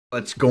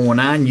What's going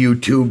on,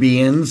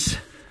 YouTubians?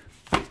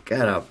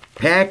 Got a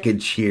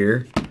package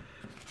here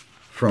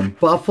from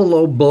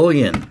Buffalo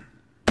Bullion.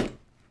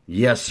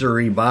 Yes,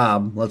 sirree,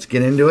 Bob. Let's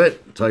get into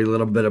it. Tell you a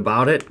little bit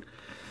about it.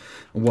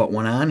 What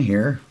went on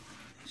here.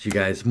 As you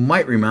guys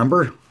might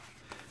remember,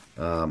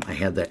 I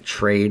had that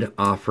trade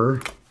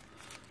offer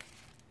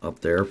up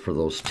there for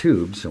those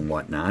tubes and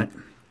whatnot.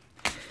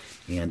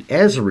 And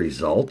as a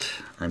result,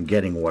 I'm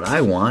getting what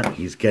I want.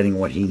 He's getting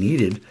what he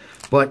needed.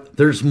 But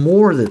there's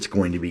more that's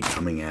going to be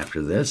coming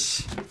after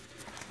this,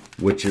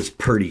 which is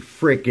pretty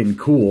freaking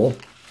cool,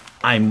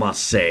 I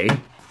must say.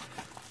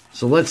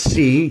 So let's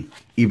see,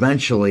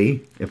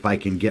 eventually, if I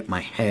can get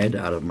my head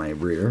out of my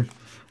rear,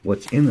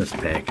 what's in this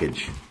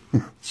package.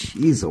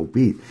 Jeez, oh,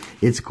 Pete.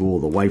 It's cool.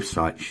 The wife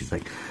saw it. She's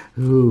like,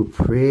 ooh,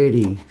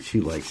 pretty.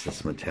 She likes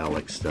this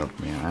metallic stuff,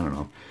 man. I don't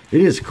know.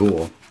 It is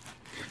cool.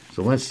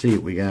 So let's see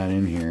what we got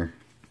in here.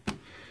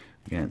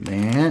 We got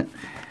that.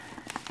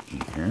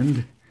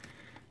 And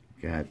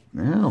got,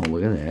 oh,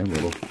 look at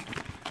that.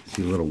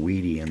 See a little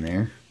weedy in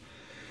there.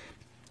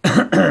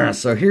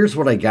 So here's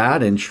what I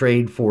got in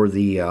trade for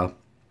the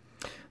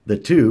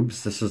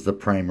tubes. This is the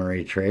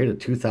primary trade, a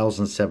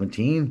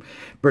 2017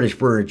 British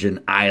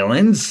Virgin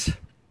Islands.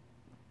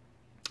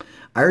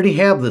 I already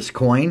have this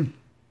coin,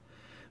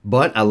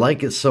 but I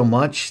like it so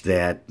much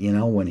that, you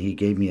know, when he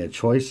gave me a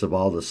choice of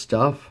all the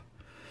stuff,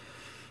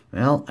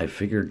 well, I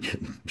figured,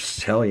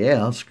 hell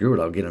yeah, screw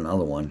it, I'll get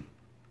another one.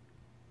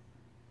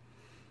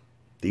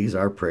 These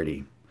are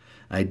pretty.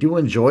 I do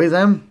enjoy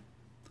them.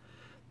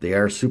 They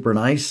are super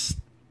nice.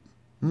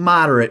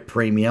 Moderate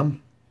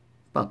premium.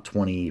 About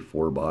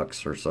 24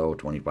 bucks or so,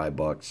 25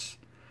 bucks.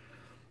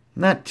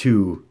 Not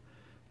too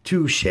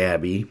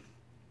shabby.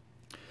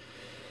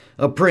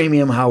 A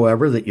premium,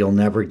 however, that you'll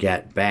never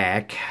get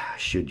back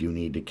should you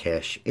need to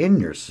cash in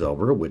your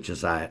silver, which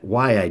is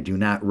why I do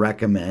not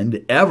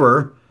recommend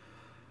ever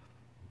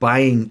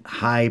buying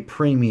high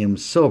premium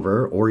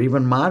silver or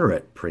even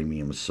moderate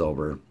premium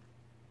silver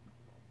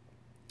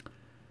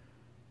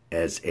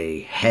as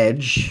a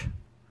hedge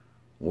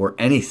or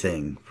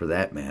anything for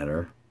that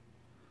matter.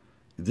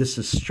 This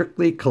is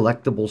strictly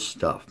collectible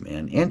stuff,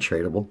 man, and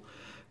tradable.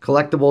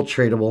 Collectible,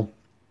 tradable,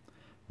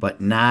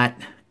 but not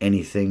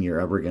anything you're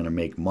ever going to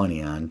make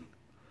money on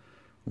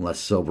unless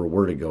silver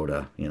were to go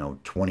to, you know,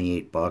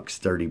 28 bucks,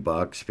 30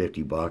 bucks,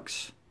 50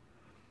 bucks.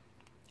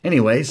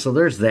 Anyway, so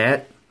there's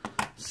that.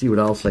 See what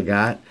else I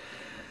got.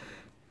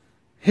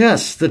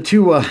 Yes, the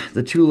two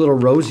little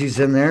rosies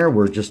in there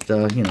were just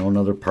you know,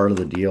 another part of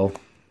the deal.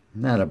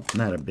 Not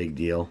a big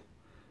deal.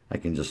 I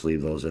can just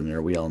leave those in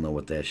there. We all know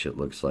what that shit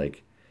looks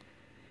like.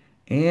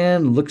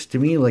 And looks to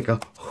me like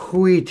a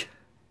wheat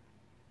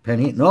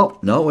penny. No,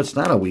 it's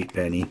not a wheat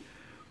penny.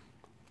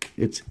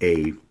 It's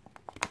a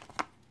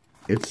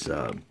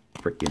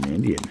freaking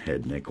Indian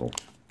head nickel.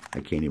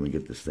 I can't even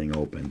get this thing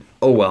open.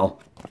 Oh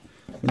well.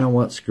 You know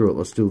what? Screw it.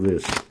 Let's do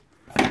this.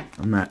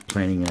 I'm not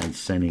planning on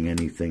sending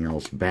anything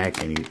else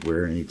back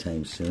anywhere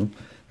anytime soon.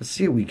 Let's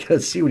see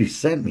what he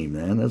sent me,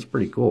 man. That's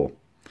pretty cool.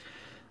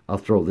 I'll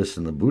throw this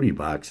in the booty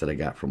box that I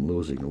got from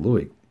Losing to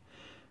Louis a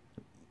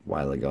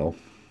while ago.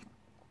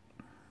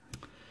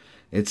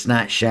 It's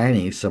not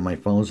shiny, so my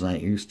phone's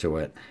not used to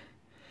it.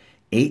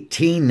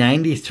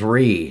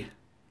 1893.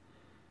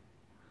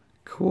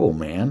 Cool,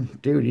 man.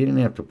 Dude, you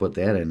didn't have to put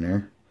that in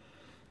there.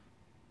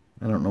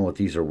 I don't know what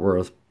these are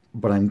worth,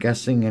 but I'm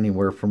guessing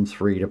anywhere from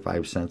 3 to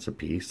 5 cents a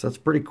piece. That's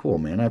pretty cool,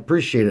 man. I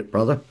appreciate it,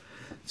 brother.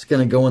 It's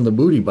going to go in the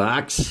booty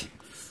box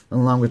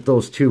along with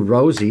those two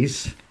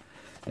rosies.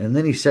 And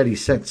then he said he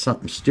sent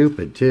something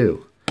stupid,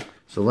 too.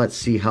 So let's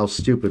see how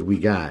stupid we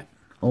got.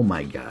 Oh,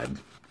 my God.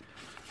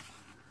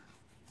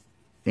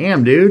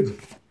 Damn, dude.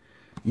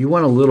 You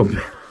went a little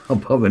bit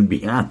above and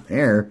beyond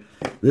there.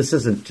 This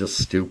isn't just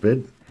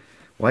stupid.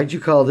 Why'd you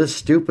call this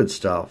stupid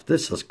stuff?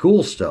 This is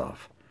cool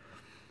stuff.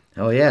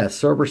 Oh, yeah,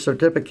 silver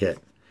certificate.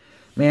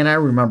 Man, I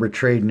remember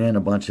trading in a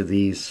bunch of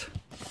these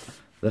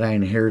that I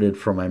inherited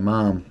from my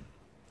mom.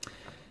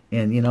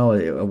 And, you know,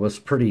 I was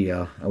pretty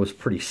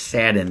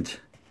saddened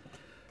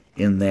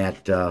in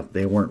that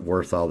they weren't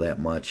worth all that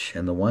much.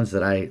 And the ones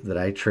that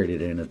I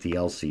traded in at the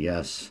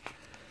LCS,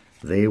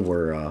 they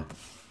were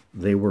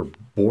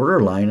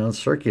borderline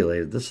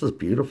uncirculated. This is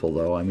beautiful,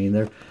 though. I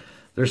mean,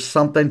 there's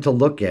something to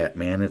look at,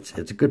 man. It's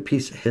a good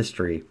piece of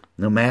history,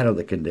 no matter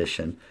the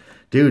condition.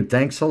 Dude,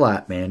 thanks a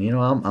lot, man. You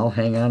know, I'll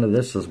hang on to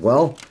this as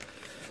well.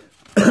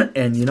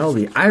 And, you know,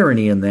 the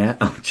irony in that,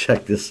 oh,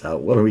 check this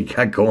out. What do we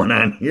got going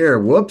on here?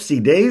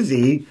 Whoopsie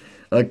daisy,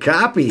 a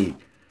copy.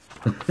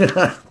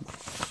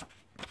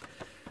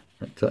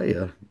 I tell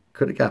you,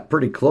 could have got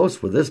pretty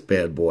close with this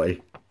bad boy.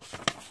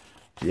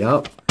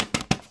 Yep.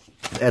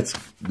 That's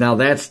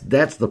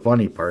the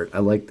funny part. I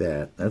like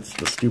that. That's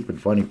the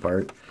stupid funny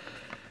part.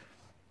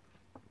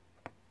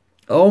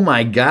 Oh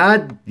my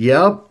God.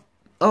 Yep.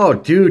 Oh,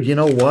 dude, you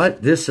know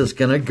what? This is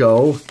going to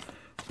go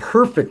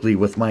perfectly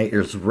with my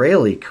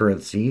Israeli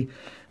currency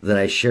that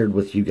I shared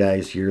with you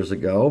guys years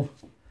ago.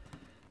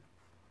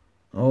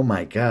 Oh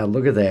my God,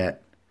 look at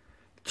that.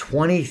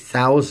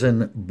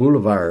 20,000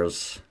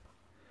 bolivars.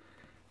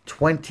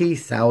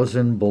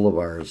 20,000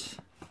 bolivars.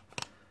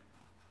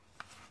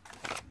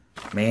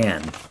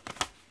 Man.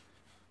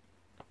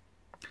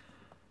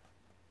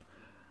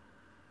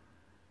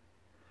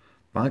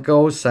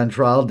 Banco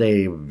Central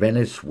de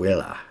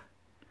Venezuela.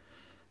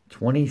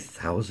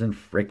 20,000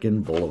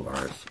 frickin'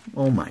 bolivars.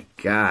 Oh my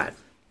God.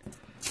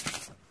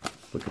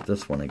 Look at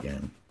this one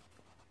again.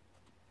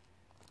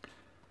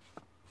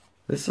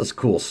 This is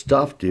cool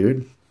stuff,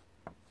 dude.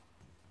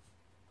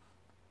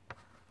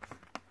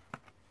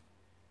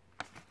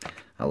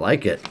 I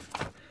like it.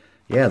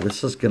 Yeah,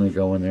 this is going to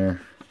go in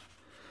there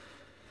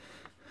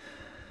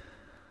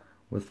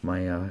with my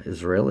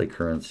Israeli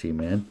currency,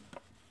 man.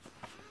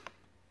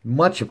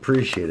 Much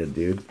appreciated,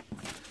 dude.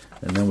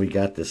 And then we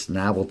got this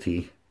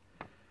novelty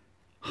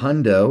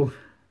hundo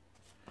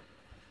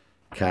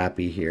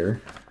copy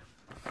here.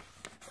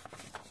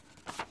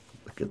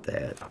 Look at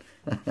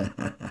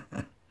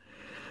that.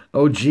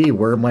 Oh, gee,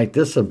 where might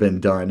this have been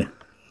done?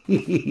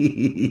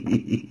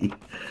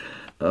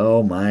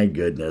 Oh, my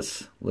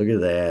goodness. Look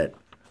at that.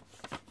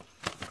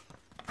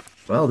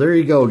 Well, there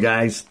you go,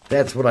 guys.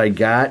 That's what I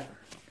got.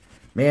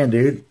 Man,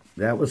 dude,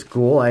 that was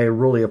cool. I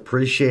really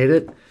appreciate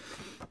it.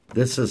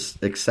 This is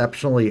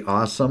exceptionally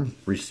awesome,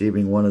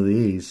 receiving one of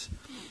these.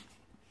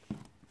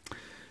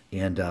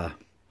 And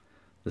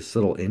this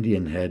little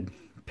Indian head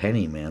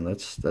penny, man,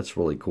 that's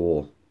really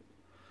cool.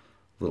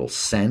 Little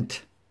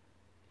cent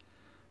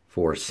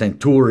for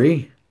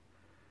Centuri,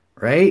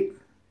 right?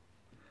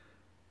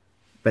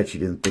 Bet you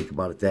didn't think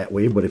about it that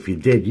way, but if you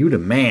did, you'd a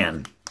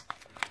man.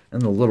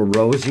 And the little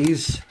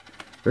rosies,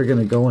 they're going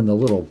to go in the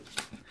little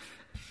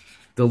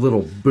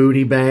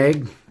booty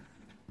bag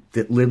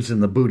that lives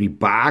in the booty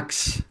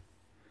box.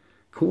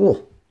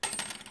 Cool.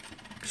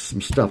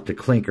 Some stuff to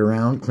clink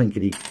around,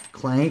 clinkety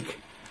clank.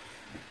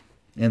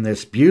 And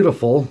this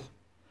beautiful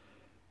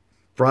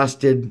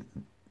frosted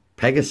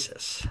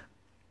Pegasus.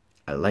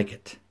 I like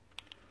it.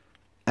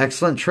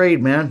 Excellent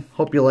trade, man.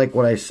 Hope you like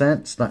what I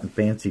sent. It's not in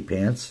fancy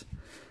pants.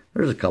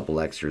 There's a couple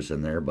extras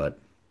in there, but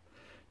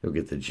you'll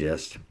get the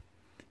gist.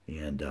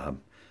 And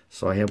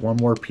so I have one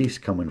more piece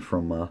coming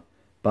from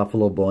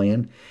Buffalo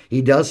Bullion.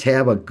 He does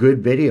have a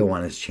good video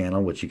on his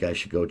channel, which you guys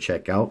should go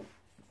check out.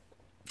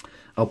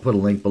 I'll put a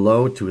link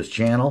below to his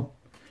channel.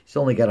 He's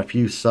only got a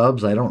few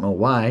subs. I don't know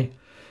why.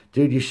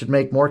 Dude, you should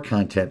make more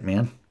content,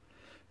 man.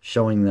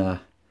 Showing the, I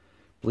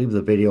believe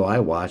the video I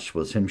watched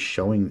was him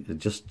showing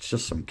just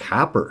some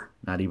copper,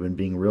 not even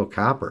being real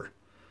copper.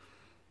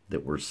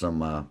 That were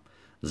some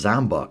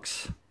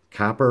Zombucks,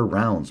 copper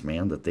rounds,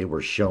 man, that they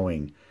were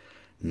showing.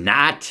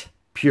 Not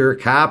pure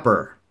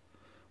copper.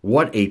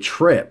 What a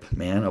trip,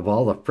 man, of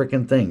all the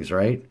frickin' things,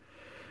 right?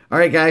 All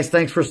right, guys,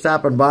 thanks for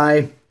stopping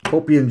by.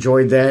 Hope you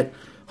enjoyed that.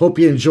 Hope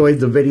you enjoyed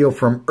the video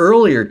from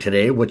earlier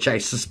today, which I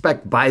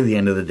suspect by the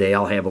end of the day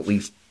I'll have at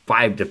least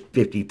 5 to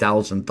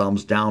 50,000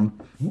 thumbs down.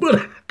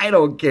 But I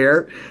don't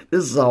care.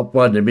 This is all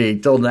fun to me.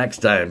 Till next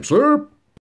time, sir.